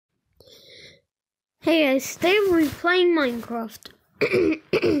Hey guys, today we're playing Minecraft.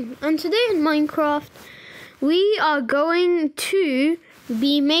 And today in Minecraft, we are going to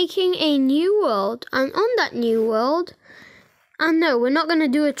be making a new world. And on that new world, and no, we're not going to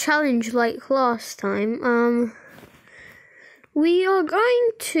do a challenge like last time. We are going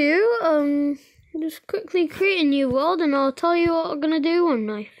to just quickly create a new world, and I'll tell you what we're going to do when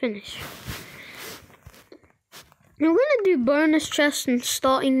I finish. I'm going to do bonus chest and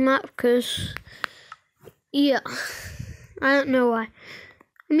starting map because... yeah, I don't know why.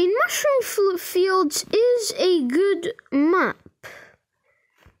 I mean, Mushroom Fields is a good map,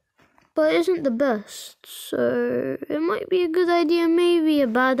 but it isn't the best. So it might be a good idea, maybe a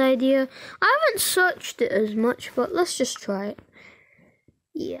bad idea. I haven't searched it as much, but let's just try it.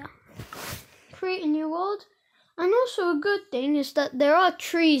 Yeah. Create a new world. And also a good thing is that there are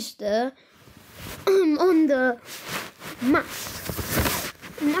trees there on the map.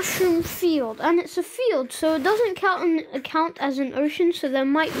 Mushroom Field, and it's a field, so it doesn't count as an ocean, so there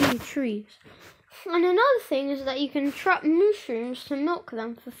might be trees. And another thing is that you can trap mushrooms to milk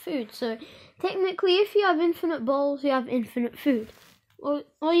them for food, so technically if you have infinite bowls, you have infinite food. Or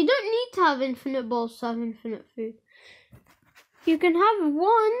you don't need to have infinite bowls to have infinite food. You can have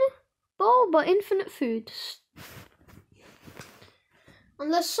one bowl but infinite food.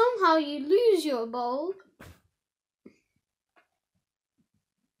 Unless somehow you lose your bowl,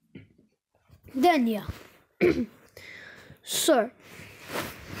 then yeah. So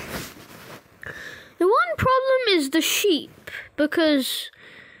the one problem is the sheep, because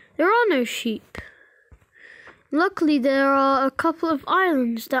there are no sheep. Luckily there are a couple of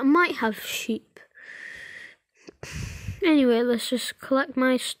islands that might have sheep. Anyway, let's just collect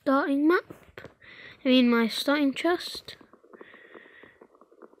my starting map. My starting chest.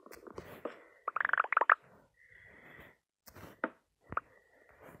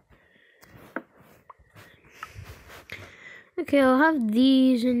 Okay, I'll have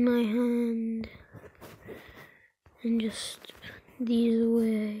these in my hand and just put these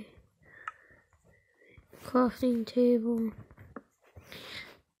away. Crafting table.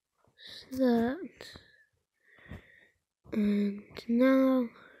 So that. And now.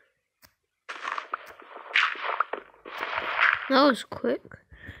 That was quick.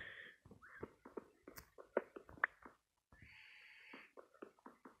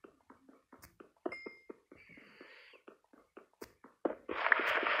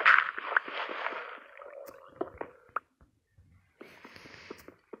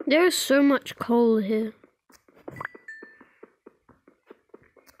 There is so much coal here.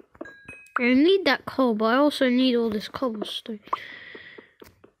 I need that coal, but I also need all this cobblestone.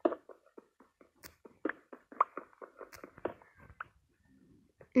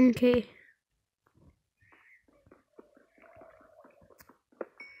 Okay.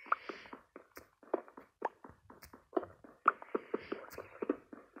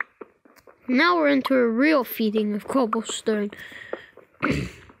 Now we're into a real feeding of cobblestone.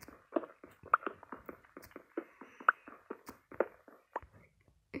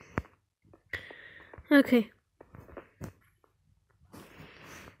 Okay.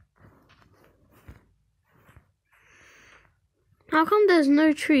 How come there's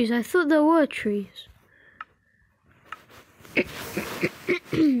no trees? I thought there were trees.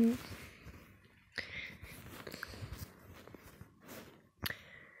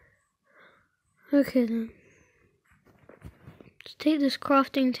 Okay then. Let's take this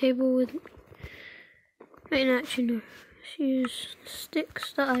crafting table with me. Wait, no, actually no. Let's use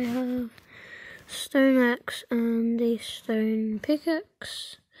sticks that I have. Stone axe and a stone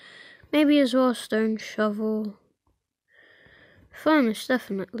pickaxe. Maybe as well a stone shovel. Furnace,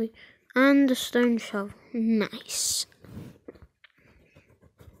 definitely. And a stone shovel. Nice.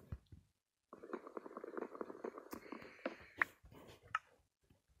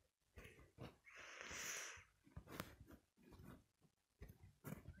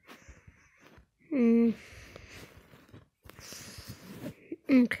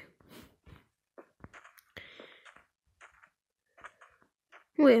 Okay.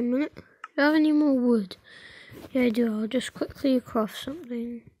 Wait a minute. Do I have any more wood? Yeah, I do. I'll just quickly craft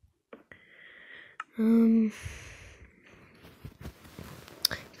something. Forgot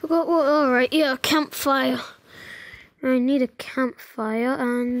what. Alright, yeah, campfire. I need a campfire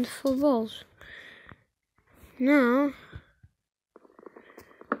and 4 balls. Now,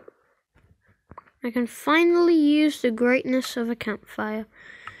 I can finally use the greatness of a campfire.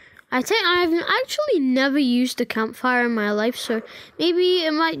 I've actually never used a campfire in my life, so maybe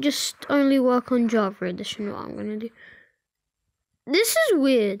it might just only work on Java Edition, what I'm gonna do. This is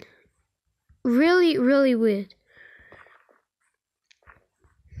weird. Really, really weird.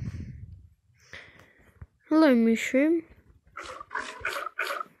 Hello, mushroom.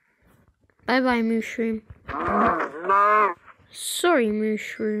 Bye-bye, mushroom. Sorry,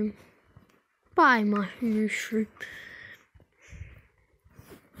 mushroom. Bye, my mushroom.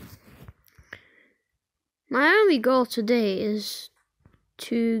 My only goal today is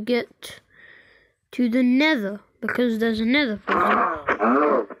to get to the nether, because there's a nether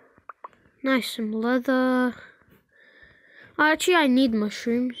portal. Nice, some leather. Actually, I need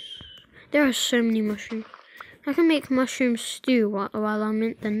mushrooms. There are so many mushrooms. I can make mushroom stew while I'm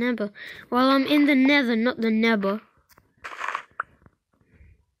in the nether. While I'm in the nether, not the nether.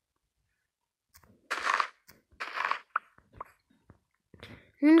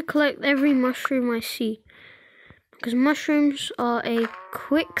 I'm going to collect every mushroom I see, because mushrooms are a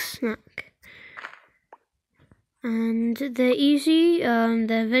quick snack. And they're easy,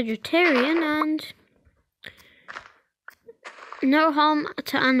 they're vegetarian, and no harm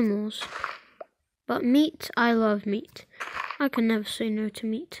to animals. But meat, I love meat. I can never say no to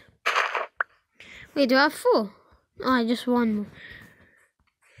meat. Wait, do I have 4? Oh, just 1 more.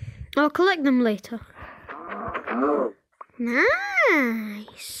 I'll collect them later.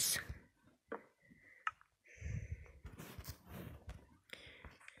 Nice.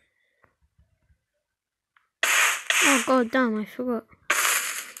 Oh god damn, I forgot.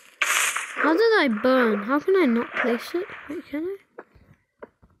 How did I burn? How can I not place it? Wait, can I?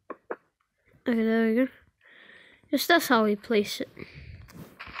 Okay, there we go. Just that's how we place it.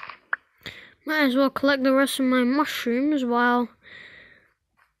 Might as well collect the rest of my mushrooms while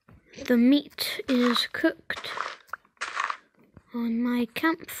the meat is cooked on my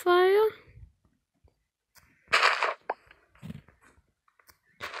campfire.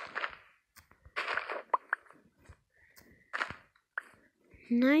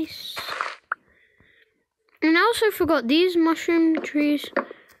 Nice. And I also forgot, these mushroom trees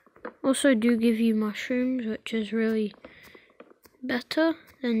also do give you mushrooms, which is really better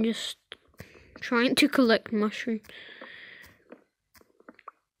than just trying to collect mushrooms.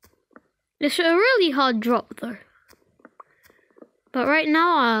 It's a really hard drop though. But right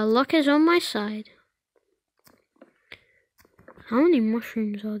now, luck is on my side. How many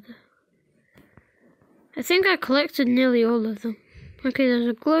mushrooms are there? I think I collected nearly all of them. Okay, there's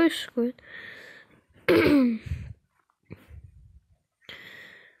a glow squid.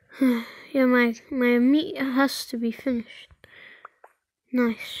 Yeah, my meat has to be finished.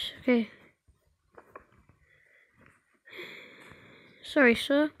 Nice, okay. Sorry,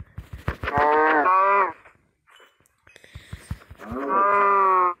 sir.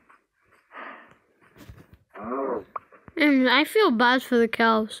 And I feel bad for the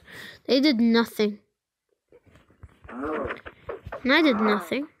cows. They did nothing. And I did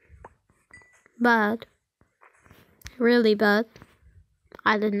nothing. Bad. Really bad.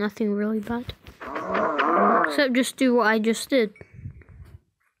 I did nothing really bad. Except just do what I just did.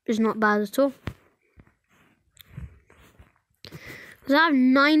 It's not bad at all. Because I have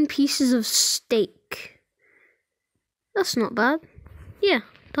 9 pieces of steak. That's not bad. Yeah,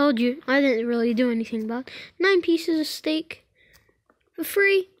 told you. I didn't really do anything bad. 9 pieces of steak for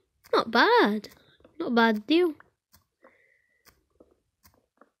free. Not bad. Not a bad deal.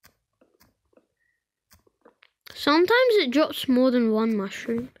 Sometimes it drops more than 1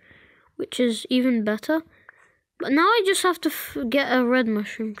 mushroom, which is even better. But now I just have to get a red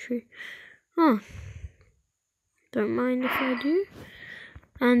mushroom tree. Oh. Don't mind if I do.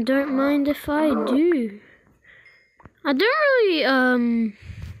 And don't mind if I do. I don't really, I'm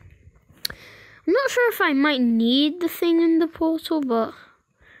not sure if I might need the thing in the portal, but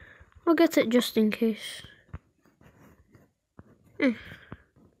I'll get it just in case.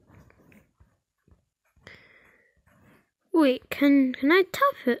 Wait, can I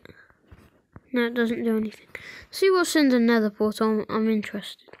tap it? No, it doesn't do anything. See what's in the nether portal, I'm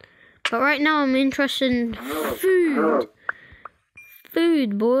interested. But right now I'm interested in food.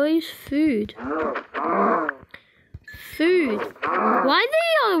 Food, boys, food. Food. Why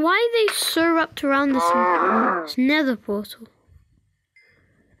are they so wrapped around this nether portal?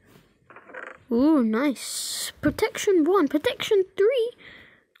 Ooh, nice. Protection 1, protection 3.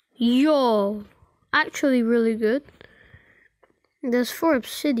 Yo, actually really good. There's 4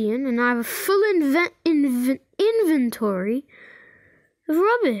 obsidian, and I have a full inventory of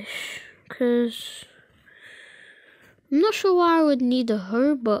rubbish. Because I'm not sure why I would need a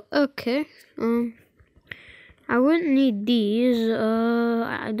hoe, but okay. I wouldn't need these.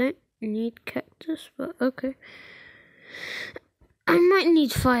 I don't need cactus, but okay. I might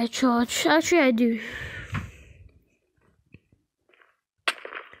need fire charge. Actually, I do.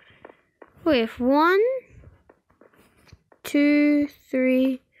 Wait, 1, 2,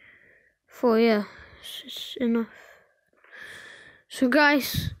 3, 4, yeah. This is enough. So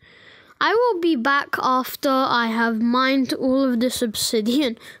guys, I will be back after I have mined all of this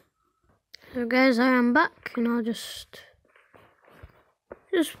obsidian. So guys, I am back, and I'll just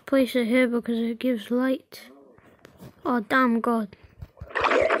place it here because it gives light. Oh damn god.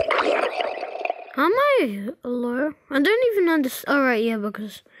 Am I low? I don't even understand. Alright, yeah,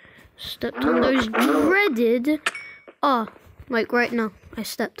 because I stepped on those dreaded... Oh, like right now, I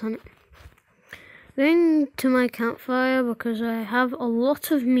stepped on it. Going to my campfire because I have a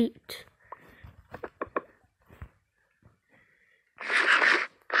lot of meat.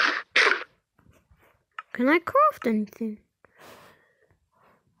 Can I craft anything?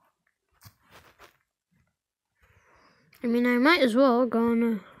 I mean, I might as well go on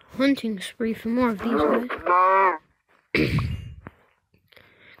a hunting spree for more of these guys.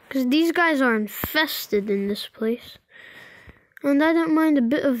 Because these guys are infested in this place. And I don't mind a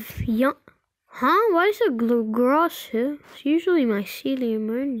bit of young... Huh? Why is there grass here? It's usually mycelium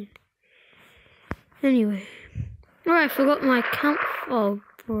only. Anyway. Oh, I forgot my camp... Oh,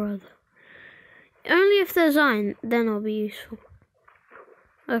 brother. Only if there's iron, then I'll be useful.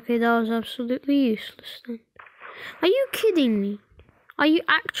 Okay, that was absolutely useless then. Are you kidding me? Are you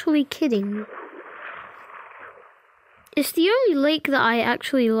actually kidding me? It's the only lake that I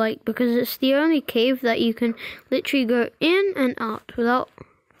actually like because it's the only cave that you can literally go in and out without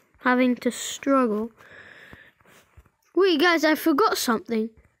having to struggle. Wait guys, I forgot something.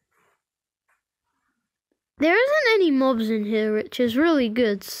 There isn't any mobs in here, which is really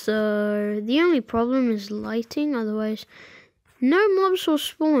good, so the only problem is lighting, otherwise no mobs will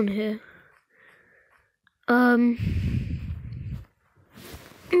spawn here.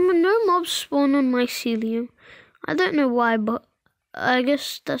 No mobs spawn on mycelium. I don't know why, but I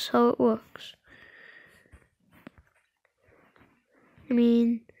guess that's how it works. I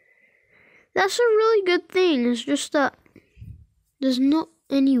mean, that's a really good thing. It's just that there's not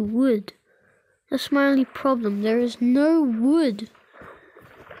any wood. That's my only problem. There is no wood.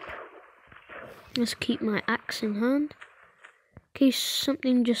 Let's keep my axe in hand. In case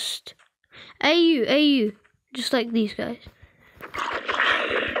something just... AU. Just like these guys.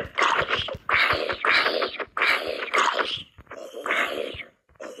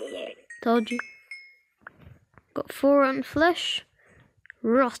 Told you. Got 4 rotten flesh.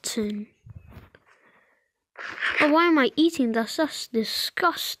 Rotten. Oh, why am I eating this? That's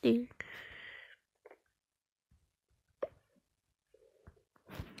disgusting.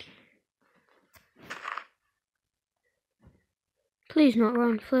 Please not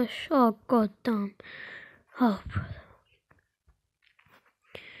rotten flesh. Oh, god damn. Oh, brother.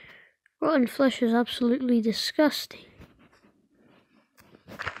 Rotten flesh is absolutely disgusting.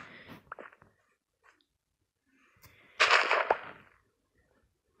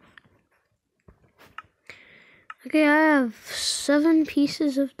 Okay, I have 7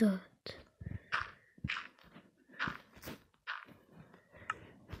 pieces of dirt.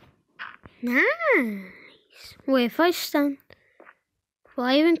 Nice. Wait, if I stand, will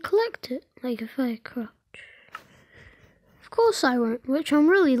I even collect it? Like if I crouch? Of course I won't, which I'm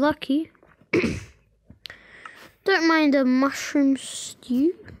really lucky. Don't mind a mushroom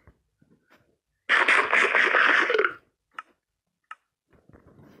stew.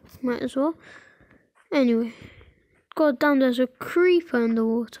 Might as well. Anyway. God damn, there's a creeper in the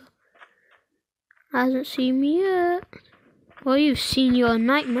water. Hasn't seen me yet. Well, you've seen your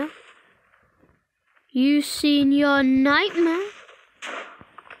nightmare. You've seen your nightmare.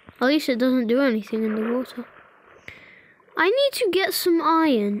 At least it doesn't do anything in the water. I need to get some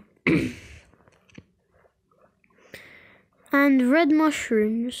iron. And red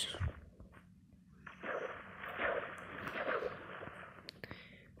mushrooms.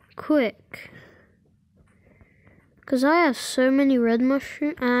 Quick. Because I have so many red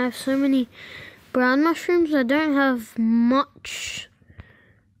mushrooms, I have so many brown mushrooms, I don't have much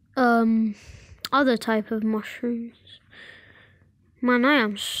other type of mushrooms. Man, I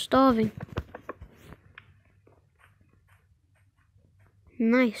am starving.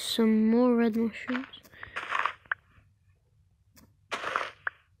 Nice, some more red mushrooms.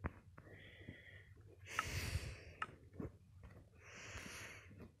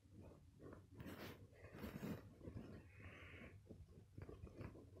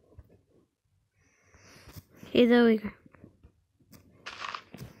 Okay, there we go.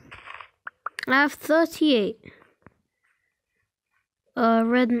 I have 38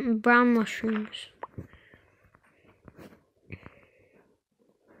 red and brown mushrooms.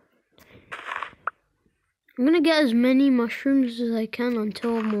 I'm gonna get as many mushrooms as I can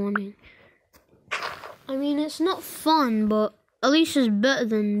until morning. I mean, it's not fun, but at least it's better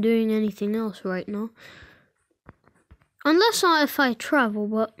than doing anything else right now. Unless if I travel,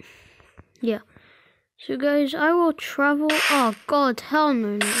 but yeah. So guys, I will travel. Oh god, hell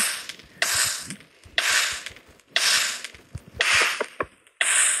no.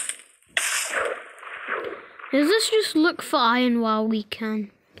 Let's just look for iron while we can.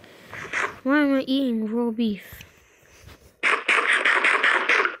 Why am I eating raw beef?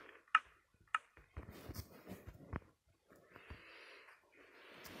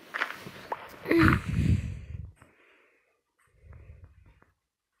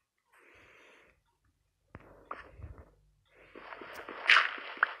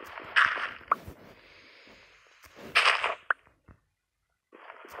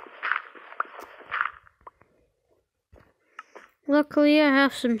 Luckily I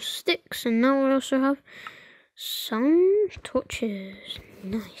have some sticks, and now I also have some torches.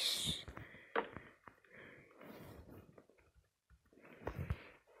 Nice.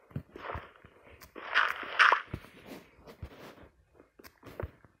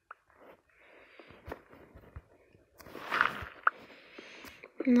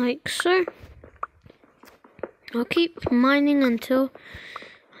 Like so. I'll keep mining until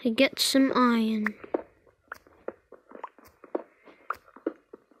I get some iron.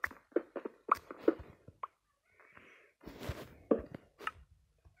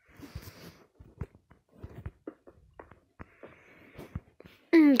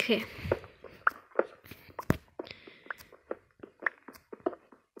 Okay.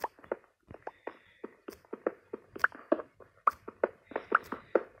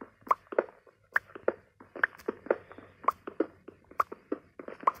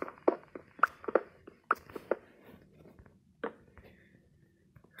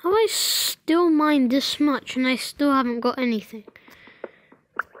 How I still mine this much and I still haven't got anything?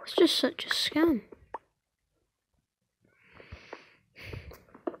 It's just such a scam.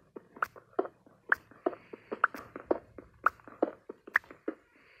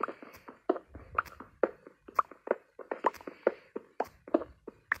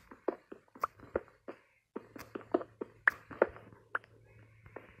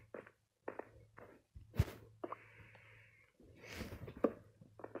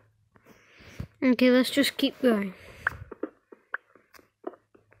 Okay, let's just keep going.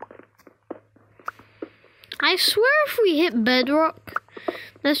 I swear if we hit bedrock,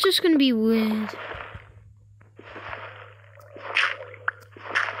 that's just gonna be weird.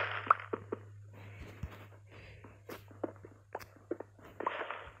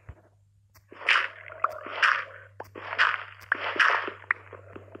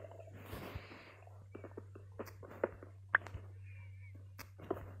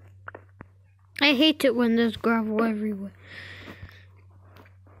 I hate it when there's gravel everywhere.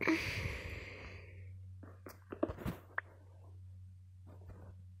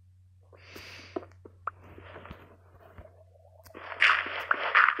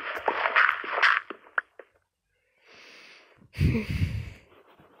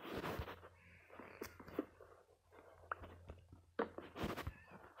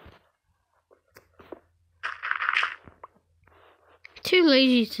 Too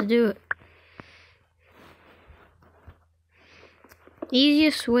lazy to do it.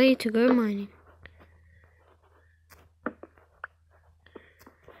 Easiest way to go mining.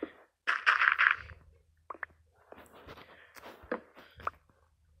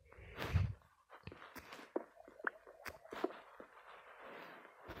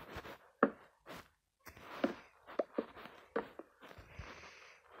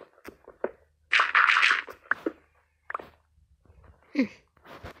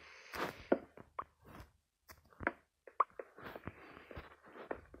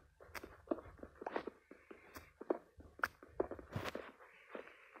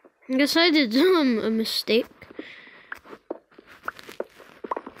 I guess I did a mistake.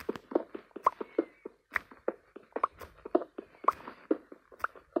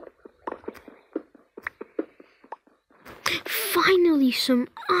 Finally some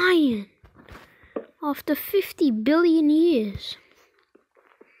iron! After 50 billion years.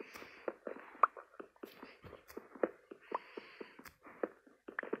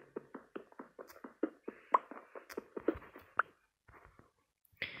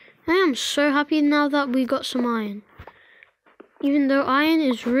 I am so happy now that we got some iron. Even though iron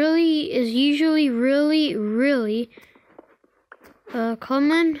is usually really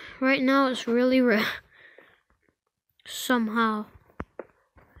common, right now it's really rare. Somehow.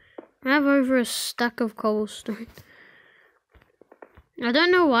 I have over a stack of cobblestone. I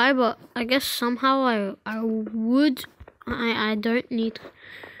don't know why, but I guess somehow I don't need.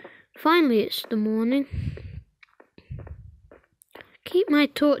 Finally it's the morning. Keep my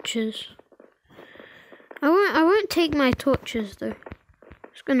torches. I won't take my torches though.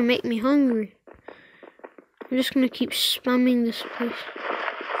 It's gonna make me hungry. I'm just gonna keep spamming this place.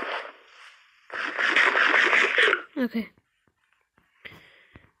 Okay.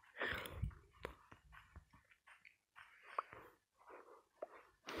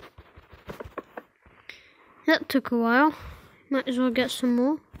 That took a while. Might as well get some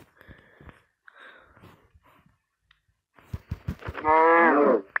more.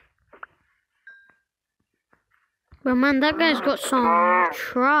 But man, that guy's got some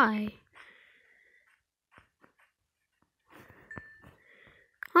try.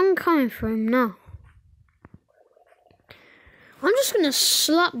 I'm coming for him now. I'm just gonna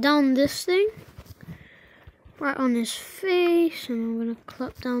slap down this thing right on his face, and I'm gonna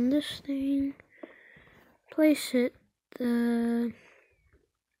clap down this thing. Place it there.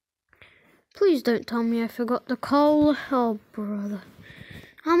 Please don't tell me I forgot the coal. Oh, brother.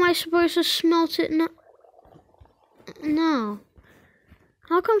 How am I supposed to smelt it now? No.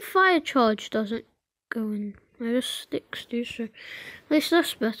 How come fire charge doesn't go in? I just sticks do, so at least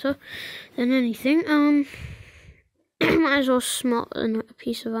that's better than anything. Might as well smelt a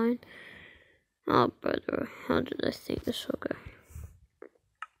piece of iron. Oh, brother. How did I think this will go?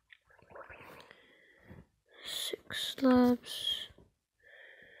 6 slabs.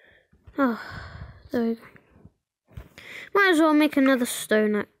 Oh, there we go. Might as well make another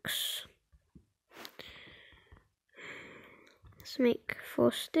stone axe. Let's make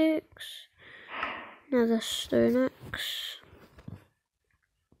 4 sticks. Another stone axe.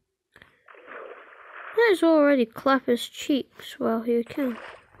 Might as well already clap his cheeks while I can.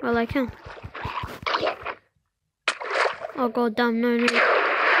 Oh god damn, no.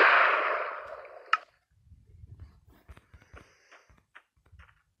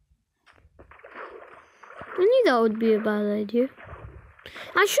 I knew that would be a bad idea.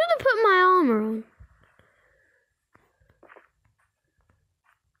 I should have put my armor on.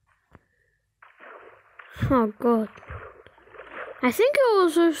 Oh god. I think it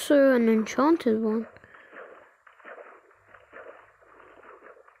was also an enchanted one.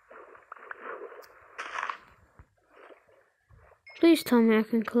 Please tell me I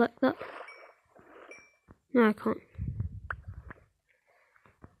can collect that. No, I can't.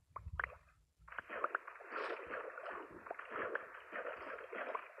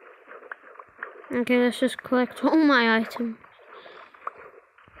 Okay, let's just collect all my items.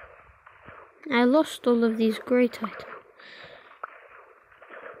 I lost all of these great items.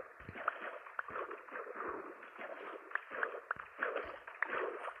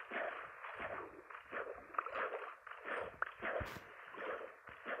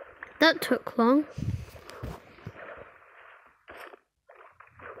 That took long.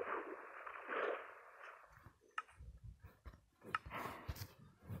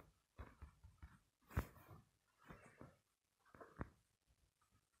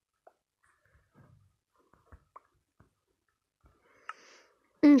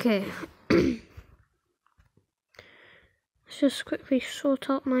 Okay. Let's just quickly sort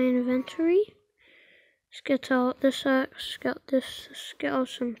out my inventory. Let's get out this axe, get this, let's get out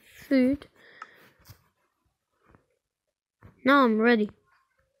some food. Now I'm ready.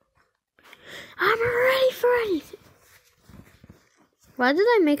 I'm ready for anything. Why did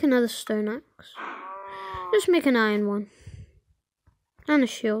I make another stone axe? Just make an iron one. And a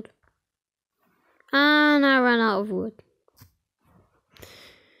shield. And I ran out of wood.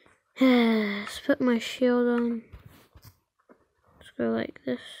 Let's put my shield on. Let's go like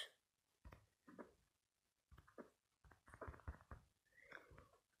this.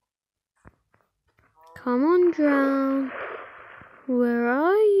 Come on, drown. Where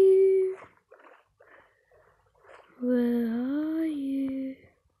are you? Where are you?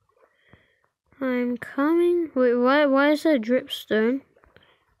 I'm coming. Wait, why is there dripstone?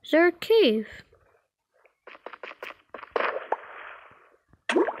 Is there a cave?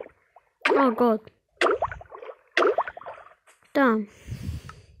 Oh god. Damn.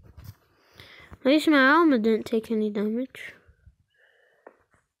 At least my armor didn't take any damage.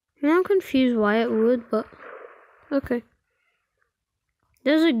 I'm confused why it would, but okay.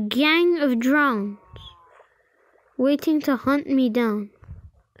 There's a gang of drowns waiting to hunt me down.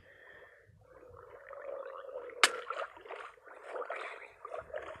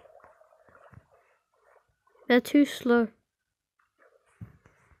 They're too slow.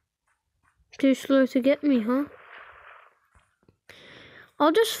 Too slow to get me, huh?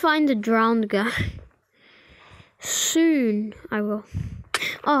 I'll just find the drowned guy. Soon I will.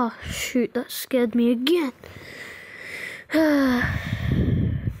 Oh shoot, that scared me again.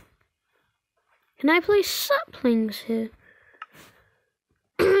 Can I place saplings here?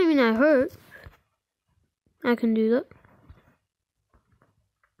 mean, I hope I can do that.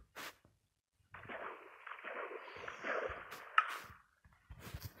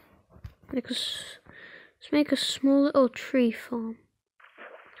 Let's make a small little tree farm.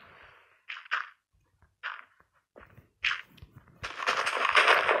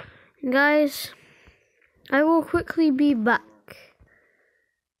 Guys, I will quickly be back.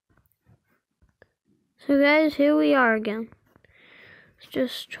 So guys, here we are again. Let's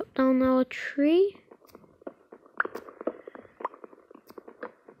just chop down our tree.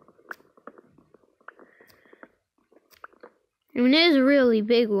 I mean, it is a really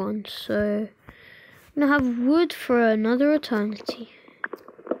big one, so I'm gonna have wood for another eternity.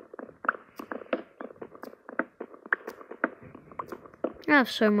 I have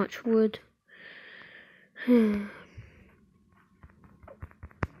so much wood.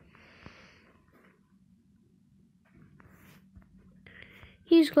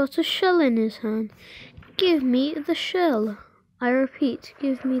 He's got a shell in his hand. Give me the shell. I repeat,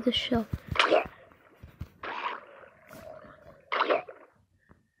 give me the shell.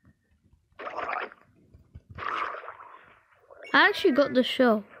 I actually got the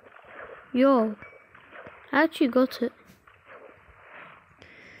shell. Yo, I actually got it.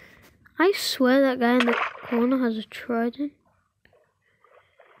 I swear that guy in the corner has a trident.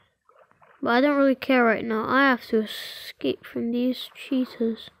 But I don't really care right now. I have to escape from these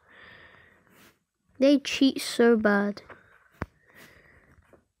cheaters. They cheat so bad.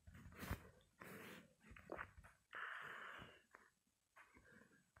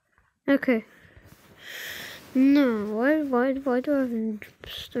 Okay. No, why do I have a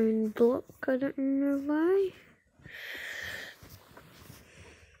stone block? I don't know why.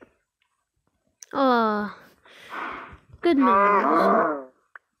 Ah, good memories.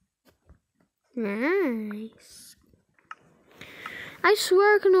 Nice. I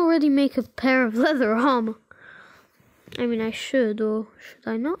swear I can already make a pair of leather armor. I mean, I should, or should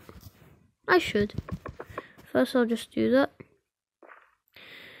I not? I should. First, I'll just do that.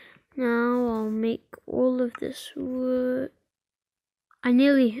 Now I'll make all of this wood. I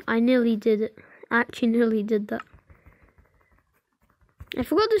nearly did it. I actually nearly did that. I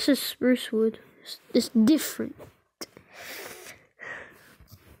forgot this is spruce wood. It's different.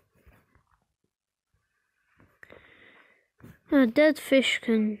 A dead fish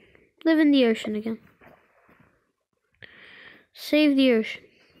can live in the ocean again. Save the ocean.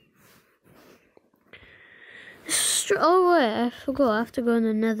 Oh wait, I forgot. I have to go in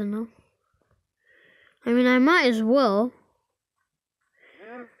the nether now. I mean, I might as well.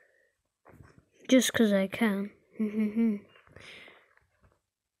 Just because I can.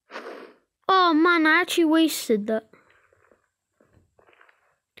 Oh man, I actually wasted that.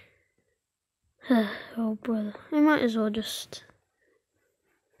 Oh brother, I might as well just...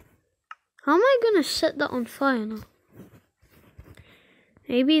 How am I gonna set that on fire now?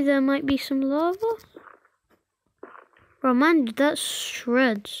 Maybe there might be some lava? Bro man, that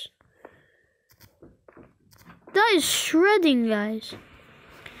shreds. That is shredding, guys.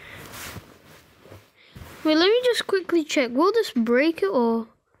 Wait, let me just quickly check. Will this break it or...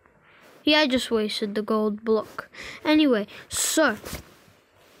 Yeah, I just wasted the gold block. Anyway, so...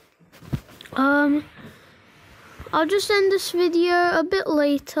 I'll just end this video a bit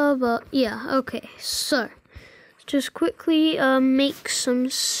later, but yeah, okay. So, let's just quickly make some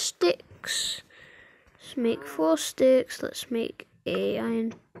sticks. Let's make 4 sticks. Let's make a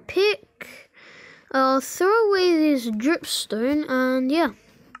iron pick. I'll throw away this dripstone, and yeah.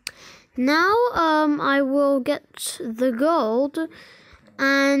 Now, I will get the gold,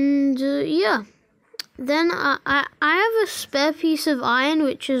 and yeah. Then I have a spare piece of iron,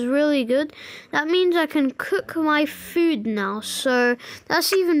 which is really good. That means I can cook my food now, so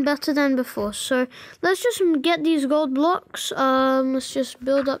that's even better than before. So let's just get these gold blocks. Let's just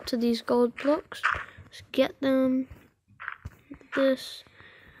build up to these gold blocks. Let's get them. This.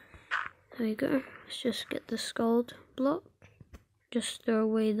 There we go. Let's just get this gold block. Just throw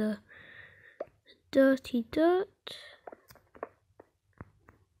away the dirty dirt.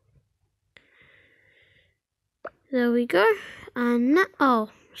 There we go. And now, oh,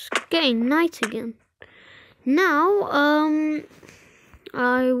 it's getting night again. Now,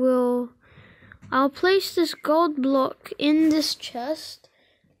 I'll place this gold block in this chest.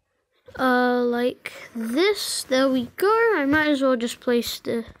 Like this. There we go. I might as well just place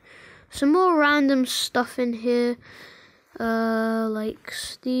some more random stuff in here. Like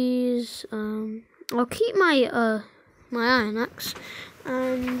these. I'll keep my iron axe.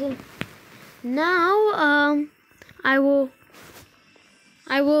 And now, I will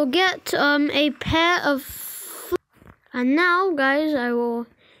get a pair of... And now, guys, I will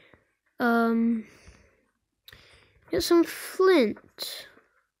get some flint.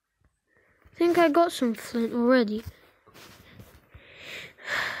 I think I got some flint already.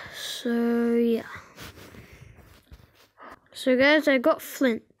 So yeah. So guys, I got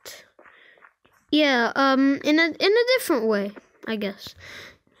flint. Yeah, in a different way, I guess.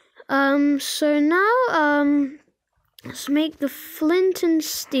 So now, let's make the flint and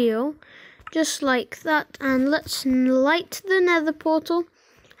steel, just like that, and let's light the nether portal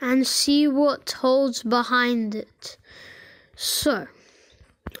and see what holds behind it. So,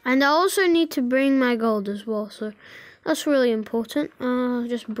 and I also need to bring my gold as well, so that's really important.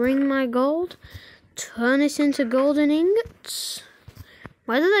 Just bring my gold, turn it into golden ingots.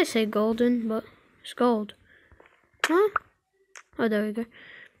 Why did I say golden, but it's gold? Huh? Oh, there we go.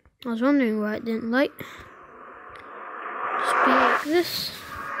 I was wondering why it didn't light. Just be like this.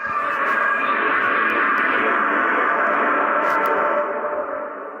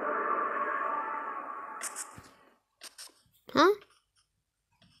 Huh?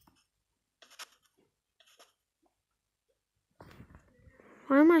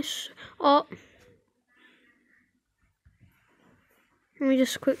 Why am I oh. Let me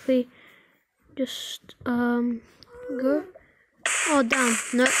just quickly go. Oh, damn.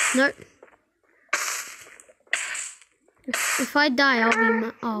 No. If I die, I'll be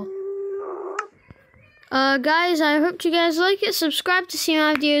mad. Oh. Guys, I hope you guys like it. Subscribe to see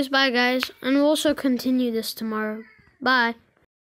my videos. Bye, guys. And we'll also continue this tomorrow. Bye.